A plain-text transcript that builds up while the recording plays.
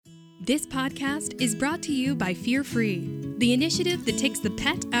This podcast is brought to you by Fear Free, the initiative that takes the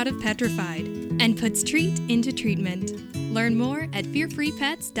pet out of petrified and puts treat into treatment. Learn more at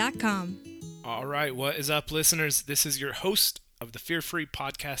fearfreepets.com. All right, what is up, listeners? This is your host of the Fear Free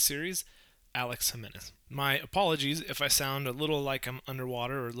podcast series, Alex Jimenez. My apologies if I sound a little like I'm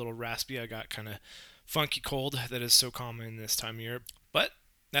underwater or a little raspy. I got kind of funky cold that is so common this time of year, but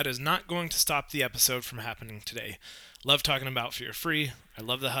that is not going to stop the episode from happening today. Love talking about Fear Free. I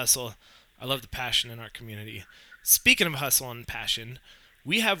love the hustle. I love the passion in our community. Speaking of hustle and passion,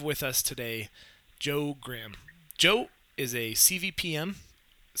 we have with us today Joe Graham. Joe is a CVPM,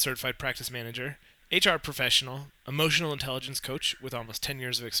 Certified Practice Manager, HR professional, emotional intelligence coach with almost 10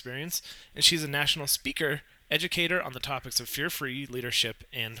 years of experience, and she's a national speaker, educator on the topics of fear-free leadership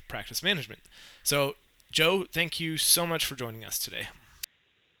and practice management. So, Joe, thank you so much for joining us today.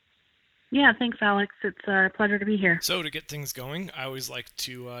 Yeah, thanks, Alex. It's a pleasure to be here. So to get things going, I always like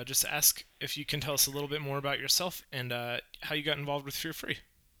to just ask if you can tell us a little bit more about yourself and how you got involved with Fear Free.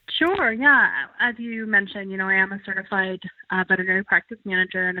 Sure, yeah. As you mentioned, I am a certified veterinary practice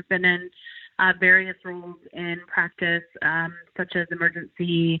manager and have been in various roles in practice, such as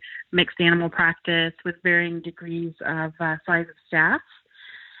emergency, mixed animal practice with varying degrees of size of staff.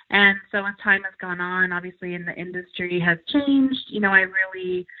 And so as time has gone on, obviously, and the industry has changed, I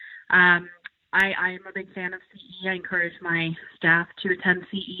really... I am a big fan of CE. I encourage my staff to attend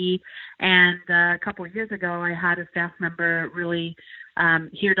CE. And a couple of years ago, I had a staff member really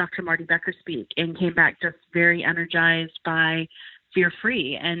hear Dr. Marty Becker speak and came back just very energized by Fear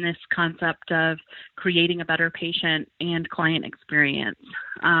Free and this concept of creating a better patient and client experience.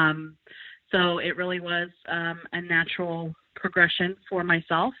 So it really was a natural progression for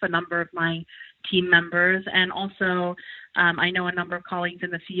myself, a number of my team members, and also I know a number of colleagues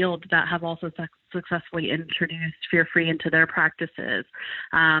in the field that have also successfully introduced Fear Free into their practices,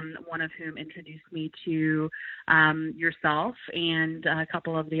 one of whom introduced me to yourself and a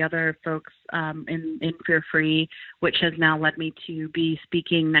couple of the other folks in Fear Free, which has now led me to be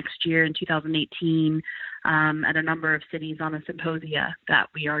speaking next year in 2018 at a number of cities on a symposia that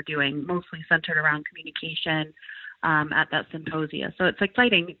we are doing, mostly centered around communication at that symposia. So it's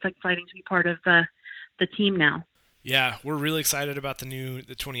exciting. It's exciting to be part of the team now. Yeah, we're really excited about the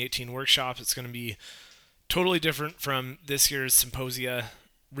 2018 workshop. It's going to be totally different from this year's symposia,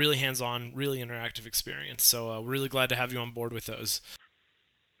 really hands-on, really interactive experience. So we're really glad to have you on board with those.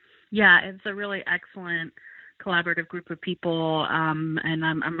 Yeah, it's a really excellent collaborative group of people, and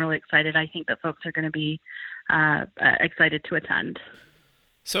I'm really excited. I think that folks are going to be excited to attend.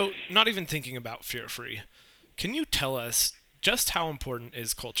 So not even thinking about Fear Free, can you tell us just how important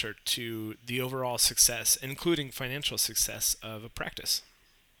is culture to the overall success, including financial success of a practice?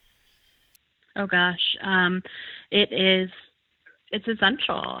 Oh gosh, it's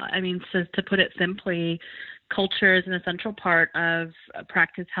essential. I mean, to put it simply, culture is an essential part of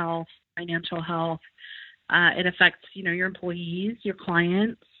practice health, financial health. It affects, your employees, your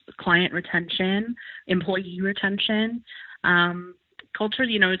clients, client retention, employee retention. Culture,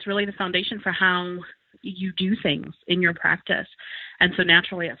 it's really the foundation for how you do things in your practice. And so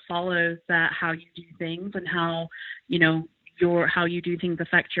naturally it follows that how you do things and how, how you do things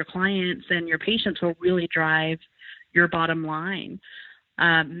affect your clients and your patients will really drive your bottom line.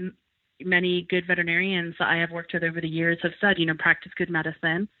 Many good veterinarians that I have worked with over the years have said, practice good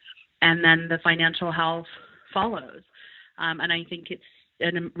medicine, and then the financial health follows. And I think it's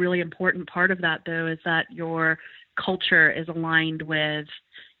a really important part of that, though, is that your culture is aligned with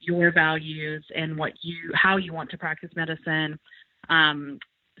your values and how you want to practice medicine,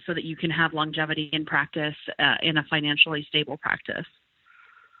 so that you can have longevity in practice in a financially stable practice.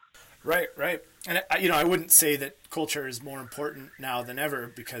 Right. And I wouldn't say that culture is more important now than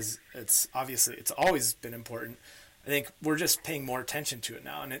ever, because it's always been important. I think we're just paying more attention to it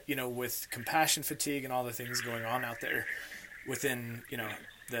now, and with compassion fatigue and all the things going on out there within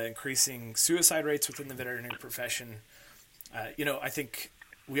the increasing suicide rates within the veterinary profession, I think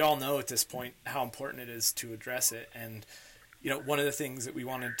we all know at this point how important it is to address it. And, one of the things that we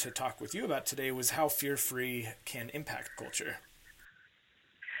wanted to talk with you about today was how Fear Free can impact culture.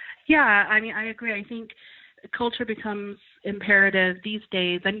 Yeah, I mean, I agree. I think culture becomes imperative these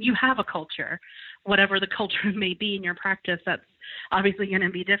days, and you have a culture, whatever the culture may be in your practice. That's obviously going to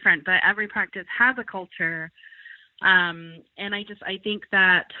be different, but every practice has a culture. And I think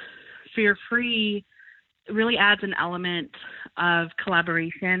that Fear Free really adds an element of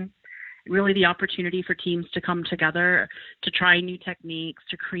collaboration, really the opportunity for teams to come together, to try new techniques,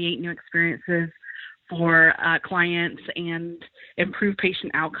 to create new experiences for clients and improve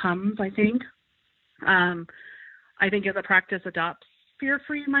patient outcomes, I think. I think as a practice adopts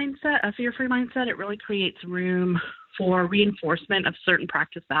fear-free mindset, it really creates room for reinforcement of certain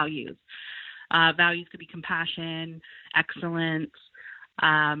practice values. Values could be compassion, excellence,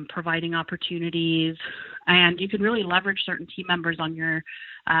 providing opportunities, and you can really leverage certain team members on your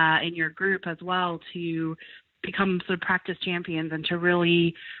in your group as well to become sort of practice champions and to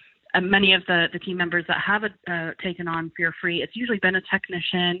really many of the team members that have taken on Fear Free, it's usually been a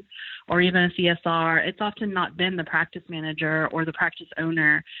technician or even a CSR. It's often not been the practice manager or the practice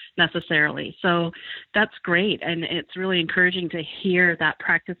owner necessarily. So that's great. And it's really encouraging to hear that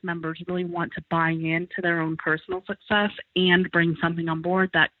practice members really want to buy into their own personal success and bring something on board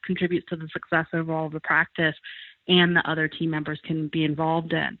that contributes to the success overall of the practice and the other team members can be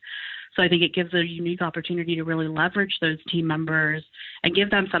involved in. So I think it gives a unique opportunity to really leverage those team members and give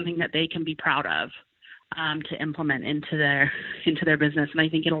them something that they can be proud of to implement into their business. And I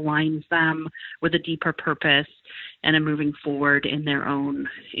think it aligns them with a deeper purpose and a moving forward in their own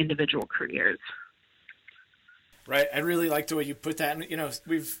individual careers. Right. I really like the way you put that. And,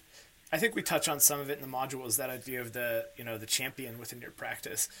 I think we touch on some of it in the module, is that idea of the champion within your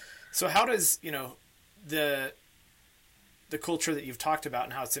practice. So how does, the culture that you've talked about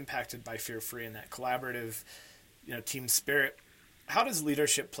and how it's impacted by Fear Free and that collaborative, team spirit, how does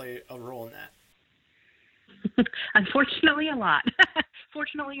leadership play a role in that? Unfortunately, a lot.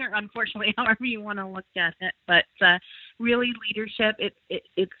 Fortunately or unfortunately, however you want to look at it. But really, leadership,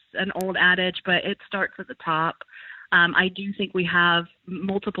 it's an old adage, but it starts at the top. I do think we have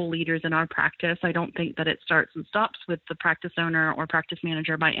multiple leaders in our practice. I don't think that it starts and stops with the practice owner or practice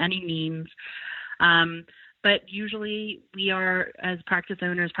manager by any means. But usually we are, as practice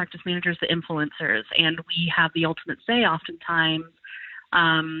owners, practice managers, the influencers, and we have the ultimate say oftentimes.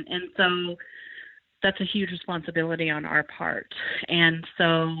 And so that's a huge responsibility on our part. And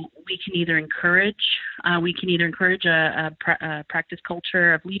so we can either encourage a practice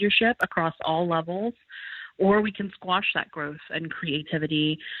culture of leadership across all levels, or we can squash that growth and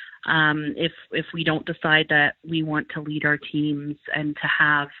creativity if we don't decide that we want to lead our teams and to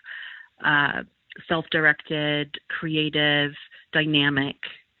have self-directed, creative, dynamic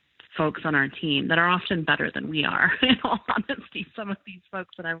folks on our team that are often better than we are. In all honesty, some of these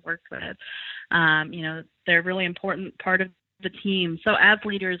folks that I've worked with, they're a really important part of the team. So as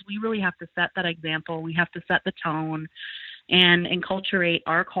leaders, we really have to set that example. We have to set the tone and enculturate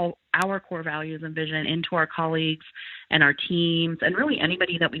our core values and vision into our colleagues and our teams and really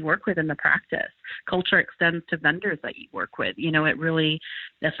anybody that we work with in the practice. Culture extends to vendors that you work with. It really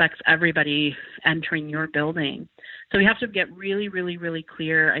affects everybody entering your building. So we have to get really, really, really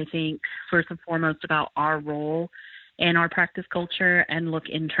clear, I think, first and foremost about our role in our practice culture and look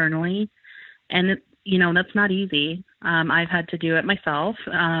internally. And that's not easy. I've had to do it myself,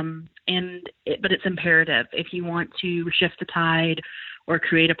 but it's imperative. If you want to shift the tide or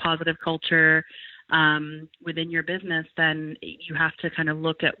create a positive culture within your business, then you have to kind of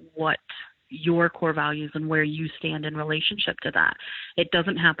look at what your core values and where you stand in relationship to that. It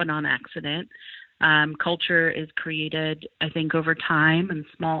doesn't happen on accident. Culture is created, I think, over time in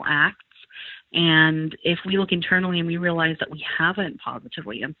small acts. And if we look internally and we realize that we haven't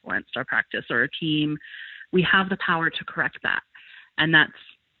positively influenced our practice or our team, we have the power to correct that. And that's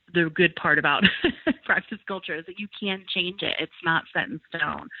the good part about practice culture, is that you can change it. It's not set in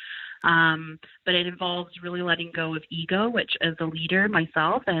stone. But it involves really letting go of ego, which as a leader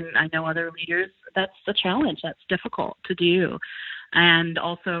myself, and I know other leaders, that's a challenge. That's difficult to do. And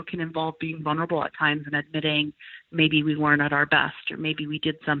also can involve being vulnerable at times and admitting maybe we weren't at our best, or maybe we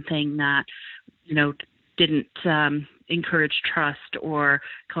did something that, didn't encourage trust or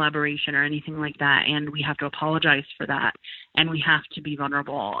collaboration or anything like that. And we have to apologize for that. And we have to be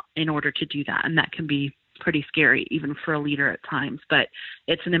vulnerable in order to do that. And that can be pretty scary, even for a leader at times. But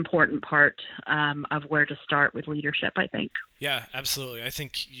it's an important part of where to start with leadership, I think. Yeah, absolutely. I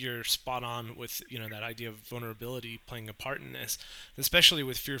think you're spot on with, that idea of vulnerability playing a part in this, especially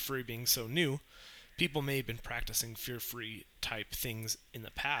with Fear Free being so new. People may have been practicing Fear Free type things in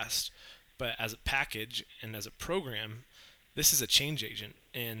the past, but as a package and as a program, this is a change agent,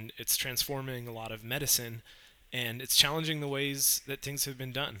 and it's transforming a lot of medicine, and it's challenging the ways that things have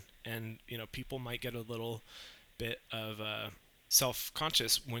been done. And, people might get a little bit of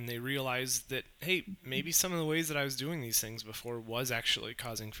self-conscious when they realize that, hey, maybe some of the ways that I was doing these things before was actually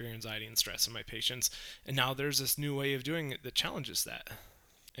causing fear, anxiety, and stress in my patients. And now there's this new way of doing it that challenges that.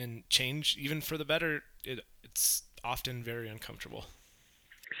 And change, even for the better, it's often very uncomfortable.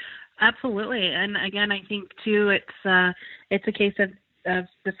 Absolutely. And again, I think too, it's a case of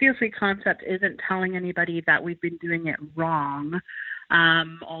the fear-free concept isn't telling anybody that we've been doing it wrong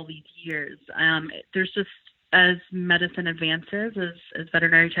all these years. There's just as medicine advances, as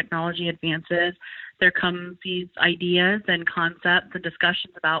veterinary technology advances, there comes these ideas and concepts and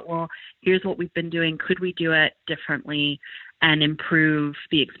discussions about, well, here's what we've been doing. Could we do it differently and improve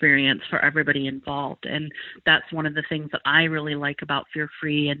the experience for everybody involved? And that's one of the things that I really like about Fear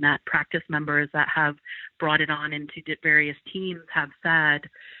Free, and that practice members that have brought it on into various teams have said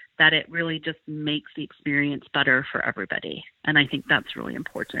that it really just makes the experience better for everybody. And I think that's really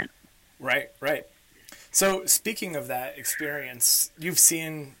important. Right. So speaking of that experience, you've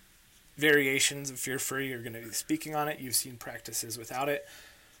seen variations of Fear Free. You're going to be speaking on it. You've seen practices without it.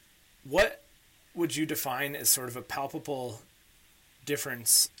 What would you define as sort of a palpable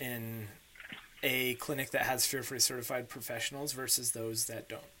difference in a clinic that has Fear Free certified professionals versus those that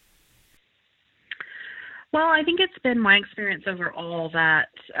don't? Well, I think it's been my experience overall that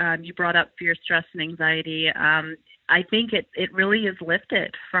you brought up fear, stress, and anxiety. I think it really is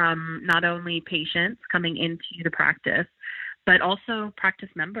lifted from not only patients coming into the practice, but also practice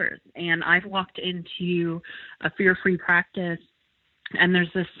members. And I've walked into a fear-free practice, and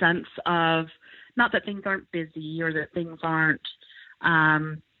there's this sense of, not that things aren't busy or that things aren't,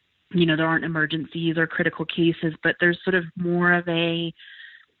 there aren't emergencies or critical cases, but there's sort of more of a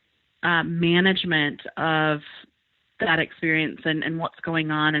management of that experience and what's going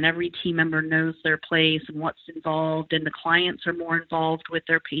on, and every team member knows their place and what's involved, and the clients are more involved with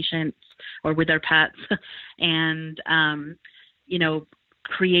their patients or with their pets and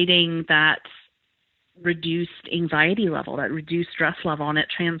creating that reduced anxiety level, that reduced stress level, and it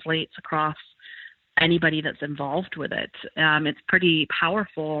translates across anybody that's involved with it. It's pretty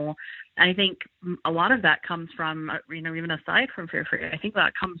powerful. I think a lot of that comes from, even aside from Fear Free, I think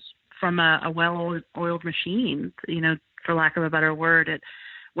that comes from a well-oiled machine, for lack of a better word.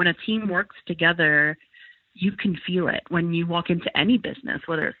 When a team works together, you can feel it when you walk into any business,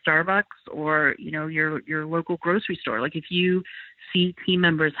 whether it's Starbucks or, your local grocery store. Like if you see team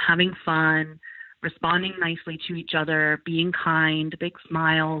members having fun, responding nicely to each other, being kind, big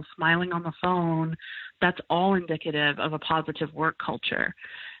smiles, smiling on the phone, that's all indicative of a positive work culture.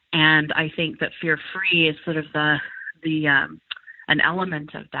 And I think that Fear Free is sort of an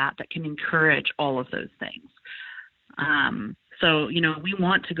element of that can encourage all of those things. So we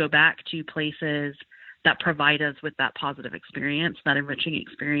want to go back to places that provide us with that positive experience, that enriching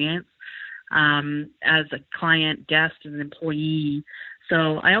experience, as a client, guest, and an employee.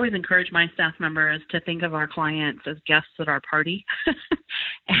 So I always encourage my staff members to think of our clients as guests at our party.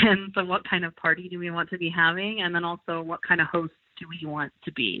 And so what kind of party do we want to be having? And then also what kind of hosts do we want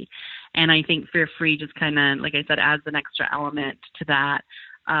to be? And I think Fear Free just kind of, like I said, adds an extra element to that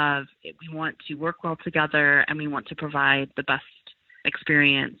of we want to work well together, and we want to provide the best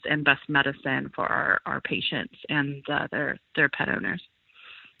experience and best medicine for our patients and their pet owners.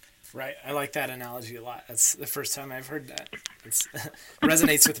 Right. I like that analogy a lot. That's the first time I've heard that. It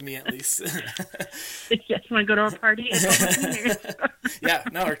resonates with me, at least. Yes, want to go to our party? Yeah,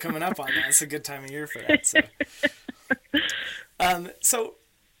 no, we're coming up on that. It's a good time of year for that. So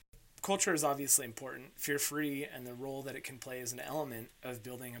culture is obviously important. Fear Free and the role that it can play as an element of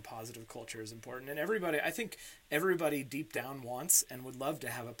building a positive culture is important. And I think everybody deep down wants and would love to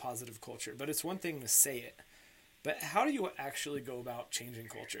have a positive culture, but it's one thing to say it. But how do you actually go about changing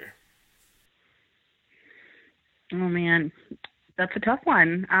culture? Oh, man, that's a tough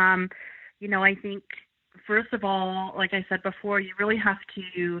one. I think, first of all, like I said before, you really have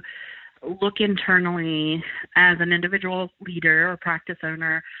to look internally as an individual leader or practice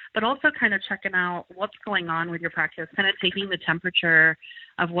owner, but also kind of checking out what's going on with your practice, kind of taking the temperature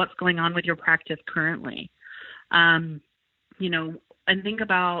of what's going on with your practice currently. And think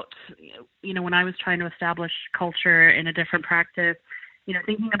about, when I was trying to establish culture in a different practice,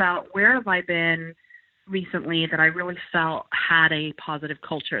 thinking about where have I been recently that I really felt had a positive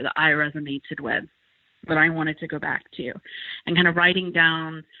culture that I resonated with, that I wanted to go back to, and kind of writing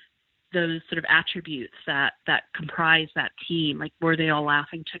down those sort of attributes that comprise that team. Like, were they all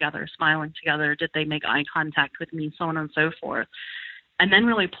laughing together, smiling together? Did they make eye contact with me? So on and so forth. And then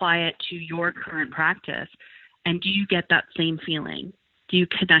really apply it to your current practice. And do you get that same feeling? Do you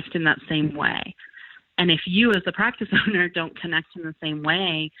connect in that same way? And if you as a practice owner don't connect in the same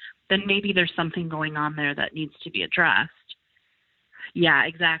way, then maybe there's something going on there that needs to be addressed. Yeah,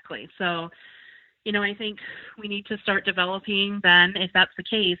 exactly. So, I think we need to start developing then, if that's the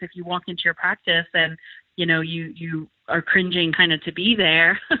case, if you walk into your practice and, you are cringing kind of to be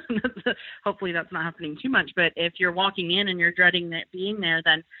there, hopefully that's not happening too much. But if you're walking in and you're dreading being there,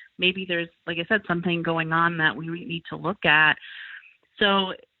 then maybe there's, like I said, something going on that we need to look at.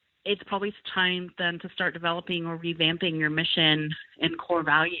 So, it's probably time then to start developing or revamping your mission and core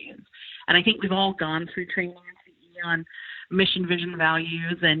values. And I think we've all gone through training on mission, vision,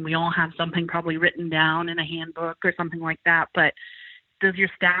 values, and we all have something probably written down in a handbook or something like that. But does your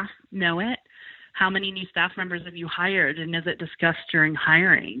staff know it? How many new staff members have you hired, and is it discussed during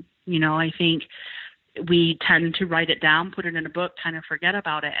hiring? I think we tend to write it down, put it in a book, kind of forget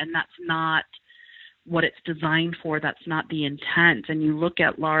about it, and that's not what it's designed for. That's not the intent. And you look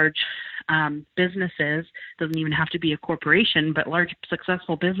at large businesses, doesn't even have to be a corporation, but large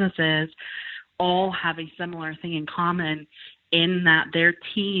successful businesses all have a similar thing in common, in that their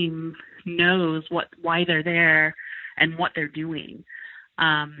team knows why they're there and what they're doing.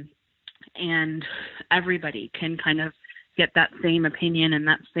 And everybody can kind of get that same opinion and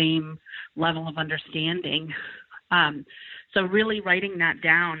that same level of understanding. So really writing that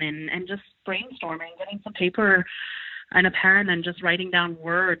down and just brainstorming, getting some paper and a pen and just writing down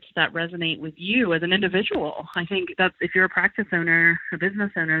words that resonate with you as an individual. I think that's, if you're a practice owner, a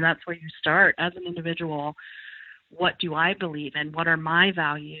business owner, that's where you start as an individual. What do I believe in? What are my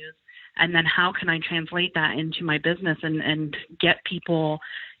values? And then how can I translate that into my business and get people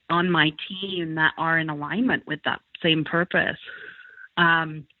on my team that are in alignment with that same purpose?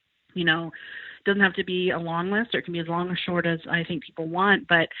 It doesn't have to be a long list, or it can be as long or short as I think people want,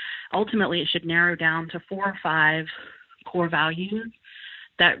 but ultimately it should narrow down to 4 or 5 core values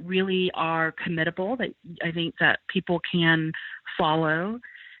that really are committable, that I think that people can follow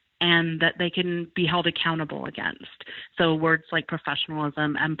and that they can be held accountable against. So words like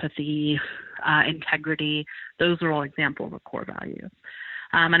professionalism, empathy, integrity, those are all examples of core values.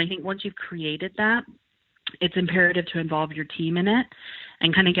 And I think once you've created that, it's imperative to involve your team in it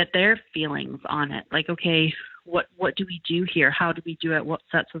and kind of get their feelings on it. Like, okay, what do we do here? How do we do it? What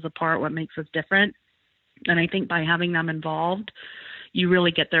sets us apart? What makes us different? And I think by having them involved, you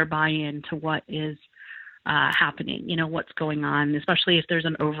really get their buy-in to what is happening, what's going on, especially if there's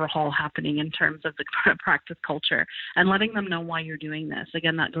an overhaul happening in terms of the practice culture, and letting them know why you're doing this.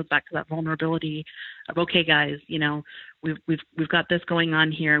 Again, that goes back to that vulnerability of, okay, guys, we've got this going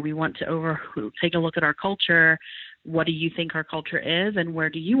on here. We want to take a look at our culture. What do you think our culture is, and where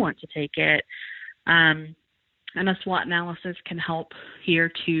do you want to take it? And a SWOT analysis can help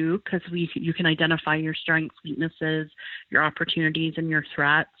here too, because you can identify your strengths, weaknesses, your opportunities, and your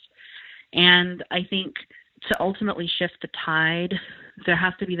threats. And I think to ultimately shift the tide, there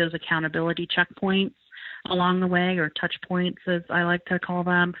has to be those accountability checkpoints along the way, or touch points, as I like to call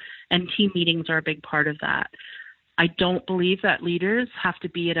them. And team meetings are a big part of that. I don't believe that leaders have to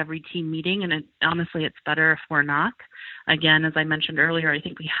be at every team meeting, and honestly, it's better if we're not. Again, as I mentioned earlier, I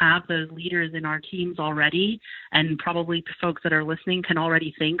think we have those leaders in our teams already, and probably folks that are listening can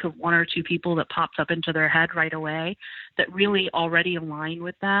already think of 1 or 2 people that pops up into their head right away that really already align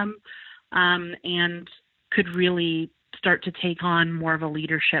with them, and could really start to take on more of a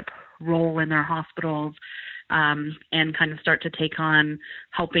leadership role in their hospitals, and kind of start to take on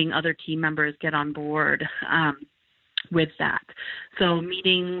helping other team members get on board with that. So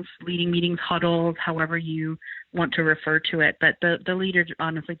meetings, leading meetings, huddles, however you want to refer to it, but the leader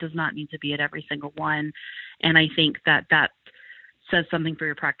honestly does not need to be at every single one. And I think that says something for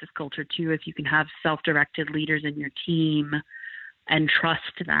your practice culture too. If you can have self-directed leaders in your team and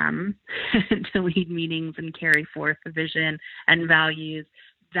trust them to lead meetings and carry forth the vision and values,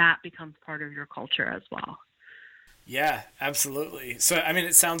 that becomes part of your culture as well. Yeah, absolutely. So, I mean,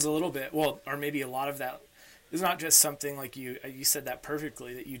 it sounds a little bit, or maybe a lot of that is not just something like you said that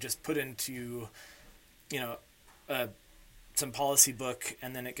perfectly, that you just put into, some policy book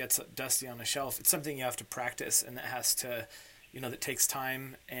and then it gets dusty on a shelf. It's something you have to practice, and that has to, that takes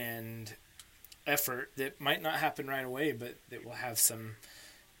time and effort that might not happen right away, but that will have some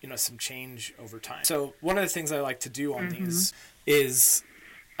change over time. So one of the things I like to do on these is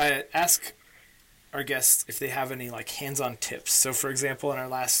I ask our guests if they have any hands-on tips. So for example, in our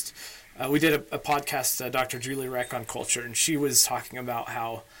last, we did a podcast, Dr. Julie Reck on culture, and she was talking about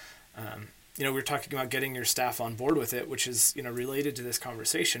how, we were talking about getting your staff on board with it, which is, related to this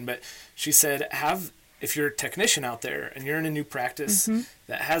conversation. But she said, if you're a technician out there and you're in a new practice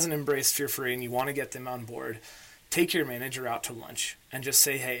that hasn't embraced Fear Free and you want to get them on board, take your manager out to lunch and just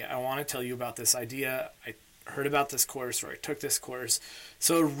say, hey, I want to tell you about this idea. I heard about this course, or I took this course.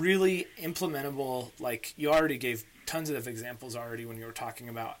 So really implementable, you already gave tons of examples already when you were talking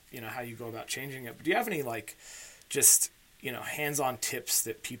about, how you go about changing it. But do you have any hands-on tips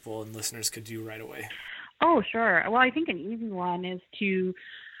that people and listeners could do right away? Oh, sure. Well, I think an easy one is to,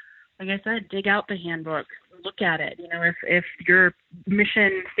 like I said, dig out the handbook, look at it. If your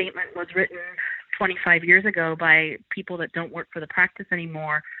mission statement was written 25 years ago by people that don't work for the practice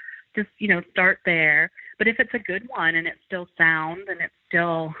anymore, just, start there. But if it's a good one and it's still sound and it's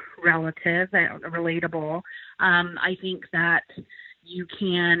still relative and relatable, I think that you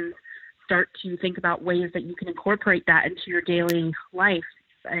can start to think about ways that you can incorporate that into your daily life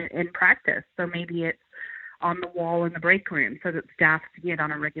in practice. So maybe it's on the wall in the break room so that staff see it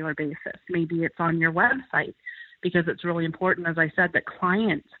on a regular basis. Maybe it's on your website, because it's really important, as I said, that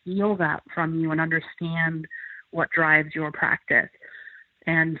clients feel that from you and understand what drives your practice.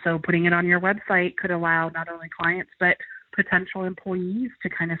 And so putting it on your website could allow not only clients but potential employees to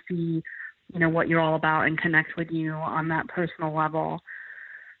kind of see, what you're all about and connect with you on that personal level.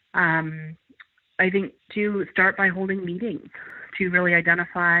 I think to start by holding meetings to really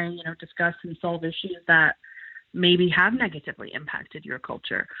identify, discuss and solve issues that maybe have negatively impacted your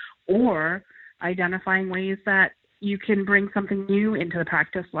culture, or identifying ways that you can bring something new into the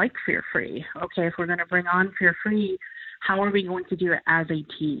practice like Fear Free. Okay, if we're going to bring on Fear Free, how are we going to do it as a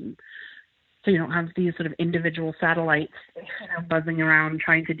team? So you don't have these sort of individual satellites, buzzing around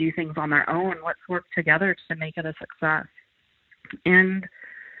trying to do things on their own. Let's work together to make it a success. And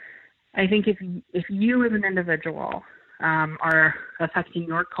I think if you as an individual are affecting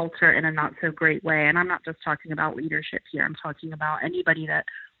your culture in a not so great way, and I'm not just talking about leadership here, I'm talking about anybody that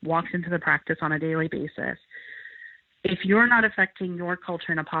walks into the practice on a daily basis. If you're not affecting your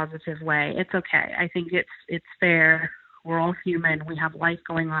culture in a positive way, it's okay. I think it's fair. We're all human. We have life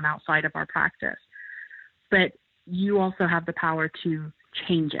going on outside of our practice. But you also have the power to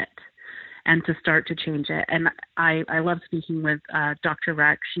change it and to start to change it. And I love speaking with Dr.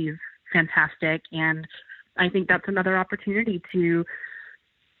 Reck. She's fantastic. And I think that's another opportunity to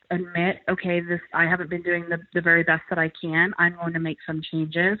admit, okay, I haven't been doing the very best that I can. I'm going to make some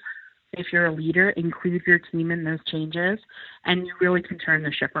changes. If you're a leader, include your team in those changes, and you really can turn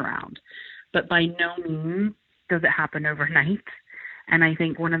the ship around. But by no means does it happen overnight. And I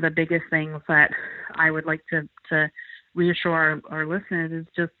think one of the biggest things that I would like to reassure our listeners is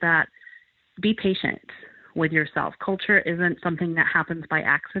just that be patient with yourself. Culture isn't something that happens by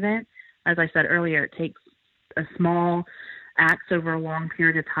accident. As I said earlier, it takes a small acts over a long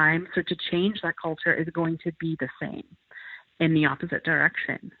period of time. So to change that culture is going to be the same in the opposite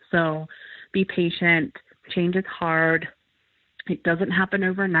direction. So be patient. Change is hard. It doesn't happen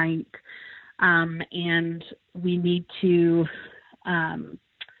overnight. And we need to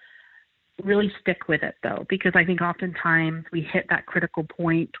really stick with it, though, because I think oftentimes we hit that critical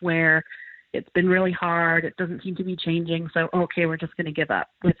point where it's been really hard. It doesn't seem to be changing. So, okay, we're just going to give up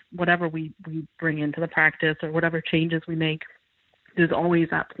with whatever we bring into the practice or whatever changes we make. There's always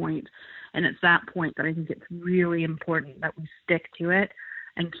that point. And it's that point that I think it's really important that we stick to it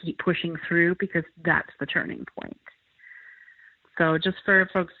and keep pushing through, because that's the turning point. So just for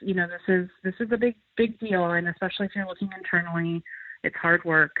folks, this is a big deal. And especially if you're looking internally, it's hard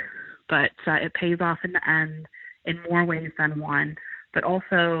work, but it pays off in the end in more ways than one. But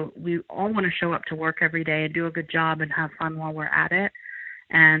also, we all want to show up to work every day and do a good job and have fun while we're at it.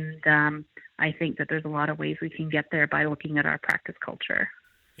 And I think that there's a lot of ways we can get there by looking at our practice culture.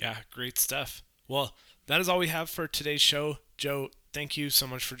 Yeah, great stuff. Well, that is all we have for today's show. Joe, thank you so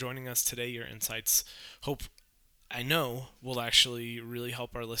much for joining us today. Your insights, I know, will actually really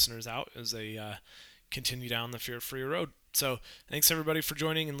help our listeners out as they continue down the fear-free road. So thanks everybody for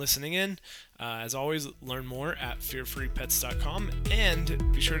joining and listening in. As always, learn more at fearfreepets.com,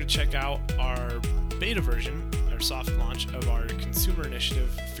 and be sure to check out our beta version, our soft launch of our consumer initiative,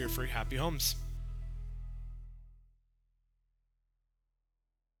 Fear Free Happy Homes.